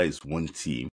is one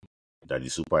team that the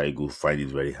Super Eagles find it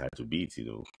very hard to beat.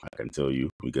 I can tell you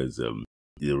because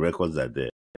the records are there.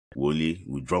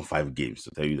 We drawn 5 games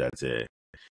to tell you that,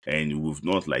 and we've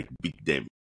not beat them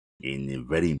in a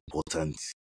very important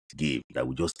game that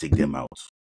we just take them out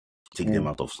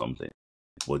of something.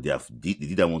 But they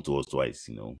did that one to us twice.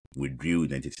 We drew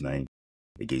in 1989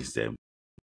 against them.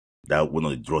 That one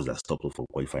of the draws that stopped us from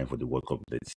qualifying for the World Cup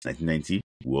in 1990.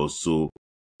 We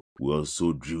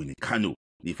also drew in Kano.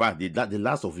 In fact, the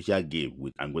last official game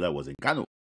with Angola was in Kano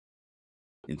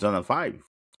in 2005.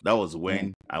 That was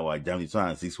when our Germany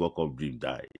 2006 World Cup dream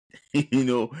died.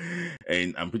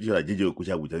 And I'm pretty sure that JJ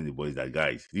Okocha will tell the boys that,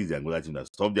 guys, this is the Angola team that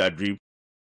stopped their dream.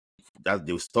 That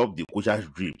they'll stop the Okocha's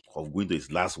dream of going to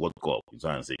his last World Cup in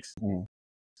 2006.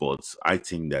 But I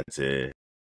think that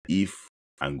if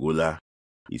Angola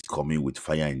is coming with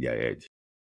fire in their head,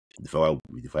 the fire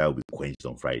will be quenched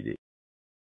on Friday.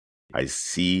 I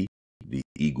see the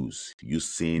Eagles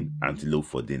using antelope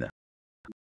for dinner.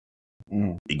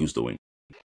 Eagles to win.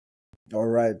 All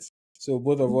right. So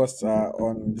both of us are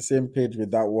on the same page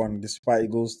with that one. The Super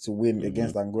Eagles to win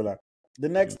against Angola. The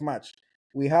next match,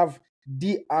 we have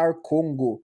DR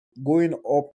Congo going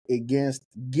up against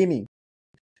Guinea.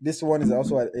 This one is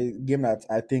also a game that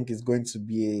I think is going to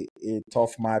be a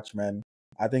tough match, man.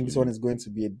 I think this one is going to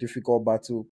be a difficult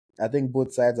battle. I think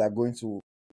both sides are going to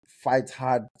fight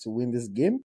hard to win this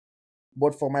game.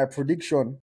 But for my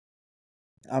prediction,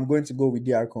 I'm going to go with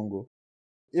DR Congo.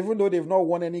 Even though they've not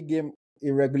won any game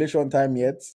in regulation time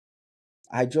yet,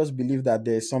 I just believe that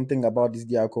there's something about this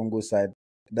DR Congo side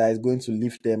that is going to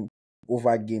lift them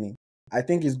over Guinea. I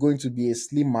think it's going to be a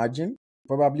slim margin,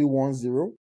 probably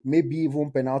 1-0, maybe even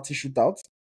penalty shootout,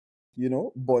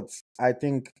 but I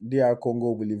think DR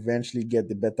Congo will eventually get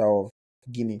the better of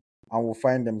Guinea and will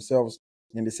find themselves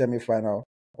in the semi-final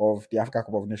of the Africa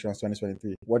Cup of Nations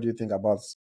 2023. What do you think about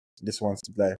this one,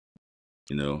 Supply?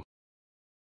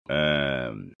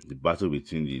 The battle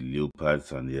between the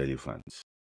leopards and the elephants.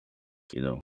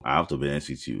 I have to be honest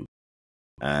with you.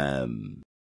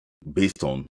 Based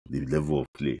on the level of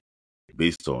play,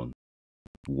 based on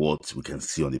what we can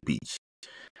see on the pitch,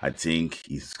 I think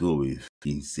it's going to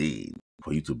be insane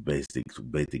for you to bet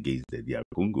against the DR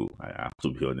Congo. I have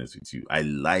to be honest with you. I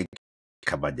like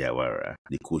Kabadiawara,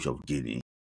 the coach of Guinea.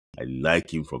 I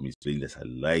like him from his players. I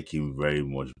like him very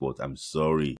much, but I'm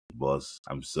sorry, boss.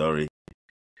 I'm sorry.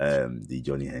 The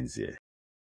Johnny Hens here.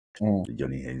 The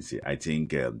Johnny Hens here. I think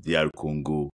DR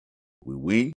Congo will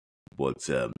win, but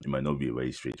it might not be a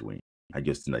very straight win. I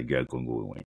just think that DR Congo will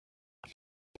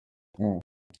win.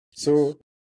 So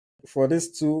for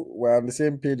these two, we're on the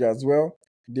same page as well.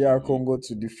 DR Congo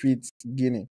to defeat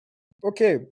Guinea.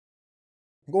 Okay,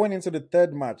 going into the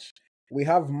third match, we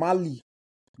have Mali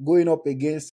going up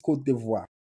against Cote d'Ivoire.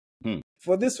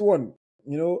 For this one,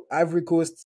 Ivory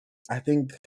Coast, I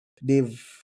think they've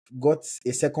got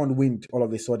a second wind all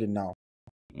of a sudden now.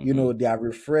 They are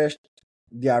refreshed,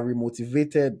 they are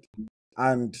remotivated,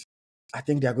 and I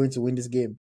think they are going to win this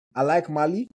game. I like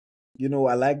Mali.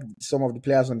 I like some of the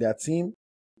players on their team.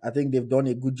 I think they've done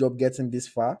a good job getting this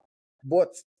far.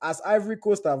 But as Ivory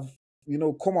Coast have,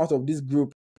 come out of this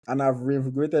group and have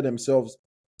reinvigorated themselves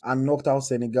and knocked out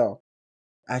Senegal,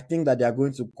 I think that they are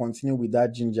going to continue with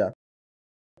that ginger.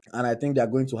 And I think they are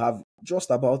going to have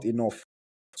just about enough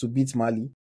to beat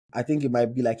Mali. I think it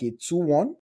might be like a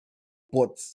 2-1,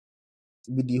 but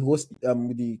with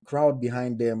the crowd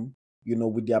behind them,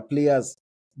 with their players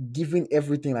giving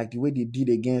everything like the way they did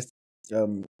against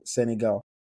Senegal.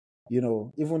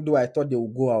 Even though I thought they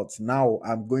would go out, now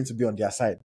I'm going to be on their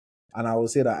side. And I will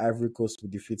say that Ivory Coast will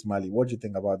defeat Mali. What do you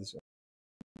think about this one?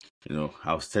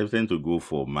 I was tempted to go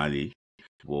for Mali,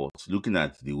 but looking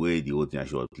at the way the whole thing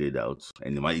actually played out,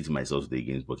 and I might eat myself today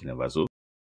against Burkina Faso,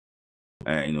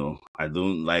 I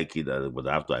don't like it, but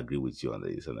I have to agree with you on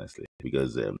this, honestly,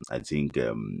 because I think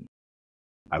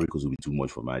Ivory Coast will be too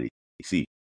much for Mali. See,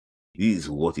 this is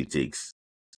what it takes.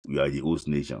 We are the host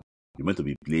nation. We're meant to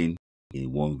be playing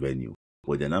in one venue,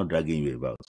 but they're now dragging you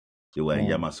about. They were in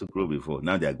Yamoussoukro before.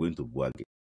 Now they are going to Bouake.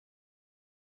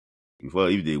 Before,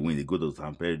 if they win, they go to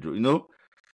San Pedro,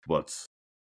 But,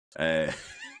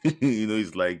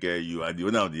 it's like you are the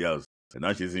owner of the house. And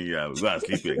now she's saying, go and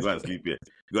sleep here, go and sleep here,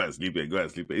 go and sleep here, go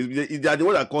and sleep here. They are the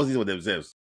one that causes it for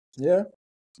themselves. Yeah.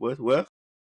 Well,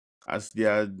 as they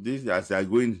are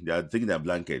going, they are taking their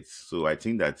blankets. So I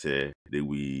think that they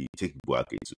will take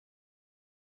Bouake too.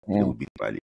 They will beat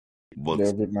Mali. But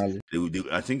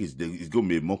I think it's going to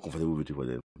be a more comfortable victory for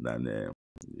them than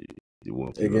the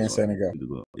one against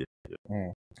Senegal.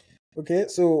 Yeah. Okay,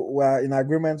 so we're in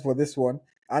agreement for this one.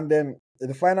 And then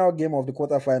the final game of the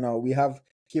quarterfinal, we have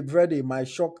Cape Verde, my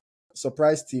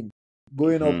surprise team,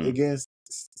 going up against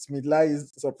Smith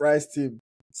Layi's surprise team,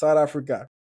 South Africa.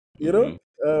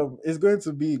 It's going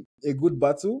to be a good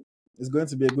battle.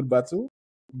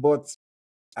 But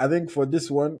I think for this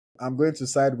one, I'm going to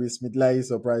side with Smith Layi's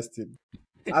surprise team.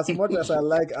 As much as I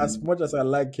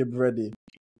like Cape Verde,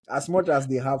 as much as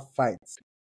they have fights,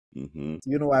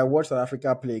 I watched South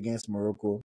Africa play against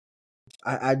Morocco.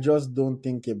 I just don't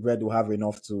think Cape Verde will have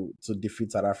enough to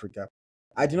defeat South Africa.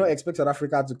 I did not expect South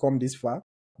Africa to come this far,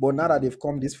 but now that they've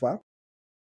come this far,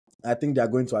 I think they are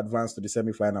going to advance to the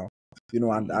semi-final,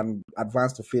 and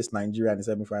advance to face Nigeria in the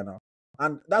semi-final.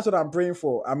 And that's what I'm praying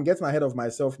for. I'm getting ahead of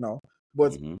myself now.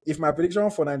 But if my prediction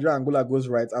for Nigeria and Angola goes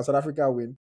right and South Africa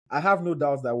win, I have no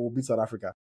doubts that we'll beat South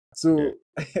Africa. So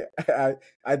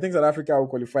I think South Africa will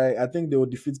qualify. I think they will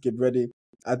defeat Cape Verde.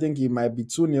 I think it might be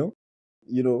 2-0,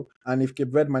 and if Cape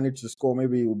Verde manage to score,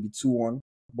 maybe it will be 2-1.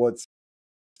 But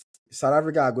South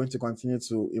Africa are going to continue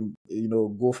to,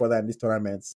 go further in this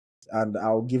tournament, and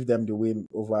I'll give them the win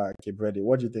over Cape Verde.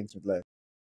 What do you think, Smith Layi?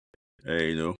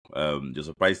 The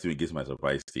surprise team against my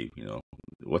surprise team,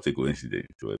 what a coincidence.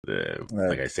 But,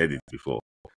 like I said it before,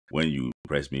 when you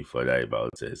press me further about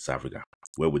South Africa,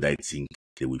 where would I think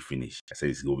they will finish? I said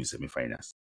it's going to be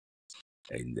semi-finals.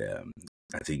 And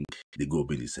I think they go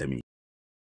up in the semi,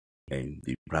 and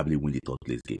they probably win the third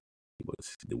place game. But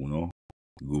they will not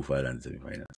go further than the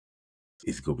semi-finals.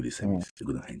 It's going to be the semis. They're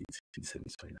going to end it in the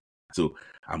semi-final. So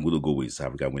I'm going to go with South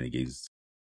Africa win against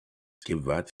Cape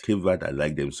Verde. Cape Verde, I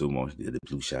like them so much. They're the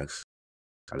Blue Sharks.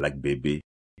 I like Bebe.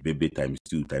 Bebe times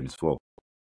 2, times 4.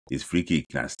 His free kick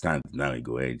can stand now. He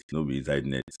go ahead. Nobody inside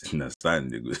net. Can stand.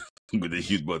 They go with the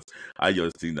shoot. But I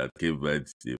just think that Cape Verde,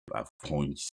 they have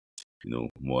punched.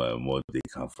 More they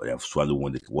can. They have swallowed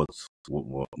more than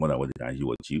what they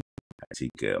can achieve. I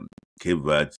think Cape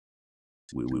Verde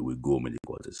will go in the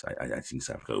quarters. I think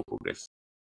South Africa will progress.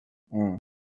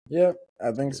 Yeah,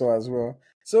 I think so as well.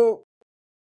 So,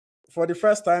 for the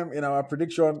first time in our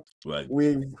prediction,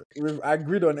 we've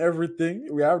agreed on everything.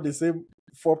 We have the same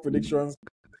 4 predictions.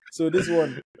 So this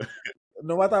one,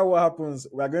 no matter what happens,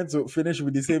 we're going to finish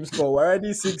with the same score. We're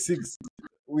already 6-6.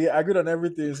 We agreed on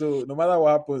everything. So no matter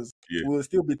what happens, we'll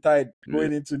still be tied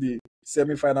going into the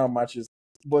semi-final matches.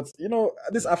 But,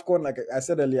 this AFCON, like I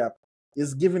said earlier,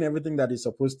 is giving everything that it's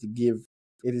supposed to give.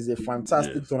 It is a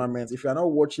fantastic tournament. If you're not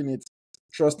watching it,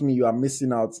 trust me, you are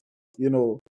missing out.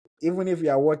 Even if you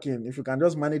are working, if you can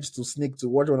just manage to sneak to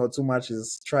watch 1 or 2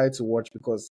 matches, try to watch,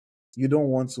 because you don't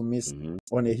want to miss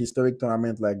on a historic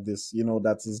tournament like this,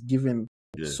 that is giving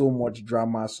so much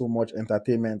drama, so much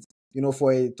entertainment.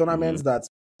 For a tournament that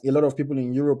a lot of people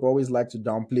in Europe always like to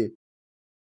downplay.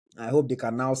 I hope they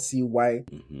can now see why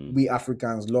we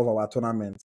Africans love our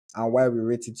tournament and why we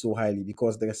rate it so highly,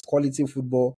 because there's quality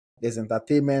football, there's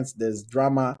entertainment, there's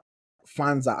drama,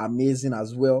 fans are amazing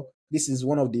as well. This is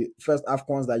one of the first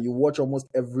AFCONs that you watch almost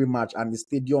every match and the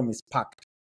stadium is packed.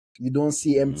 You don't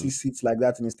see empty seats like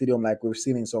that in the stadium like we've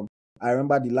seen in some. I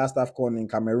remember the last AFCON in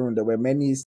Cameroon, there were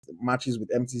many matches with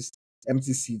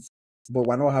empty seats, but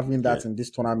we're not having that in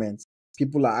this tournament.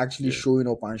 People are actually showing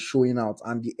up and showing out,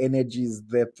 and the energy is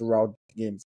there throughout the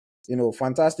games.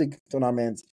 Fantastic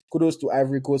tournament. Kudos to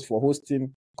Ivory Coast for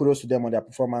hosting. Kudos to them on their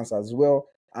performance as well.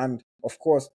 And of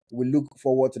course, we look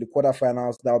forward to the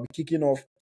quarterfinals that will be kicking off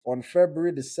on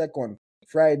February the 2nd,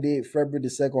 Friday, February the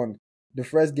 2nd. The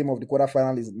first game of the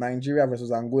quarterfinal is Nigeria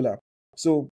versus Angola.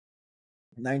 So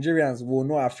Nigerians will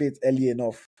know our fate early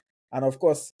enough. And of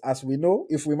course, as we know,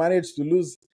 if we manage to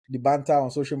lose, the banter on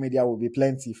social media will be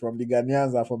plenty from the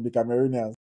Ghanaians and from the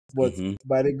Cameroonians. But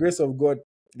by the grace of God,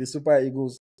 the Super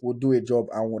Eagles will do a job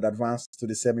and would advance to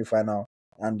the semi-final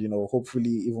and, hopefully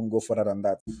even go further than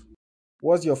that.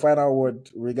 What's your final word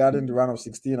regarding the round of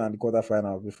 16 and the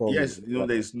quarterfinal before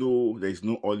there's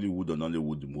no Hollywood or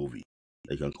Nollywood movie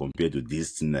that you can compare to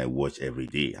this thing I watch every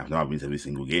day. I've not missed every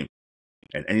single game.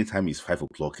 And anytime it's 5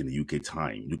 o'clock in the UK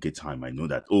time, I know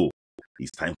that,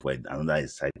 it's time for another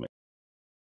excitement.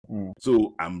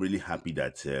 So I'm really happy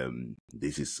that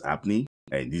this is happening,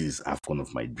 and this is AFCON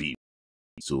of my dream.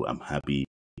 So I'm happy,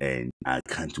 and I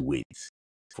can't wait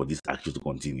for this action to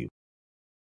continue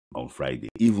on Friday.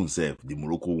 Even the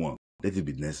Morocco one, let it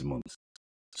be next month,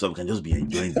 so we can just be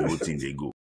enjoying the whole thing. They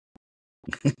go.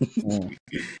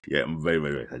 Yeah, I'm very,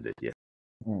 very excited. Yeah.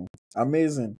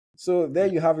 Amazing. So there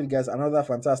you have it, guys. Another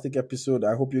fantastic episode.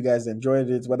 I hope you guys enjoyed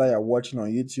it, whether you're watching on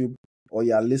YouTube or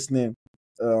you're listening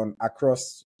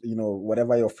across,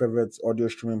 whatever your favorite audio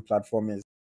streaming platform is.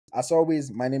 As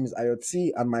always, my name is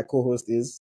AyoT and my co-host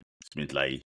is Smith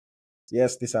Layi.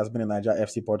 Yes, this has been a Naija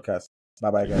FC podcast.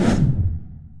 Bye-bye, guys.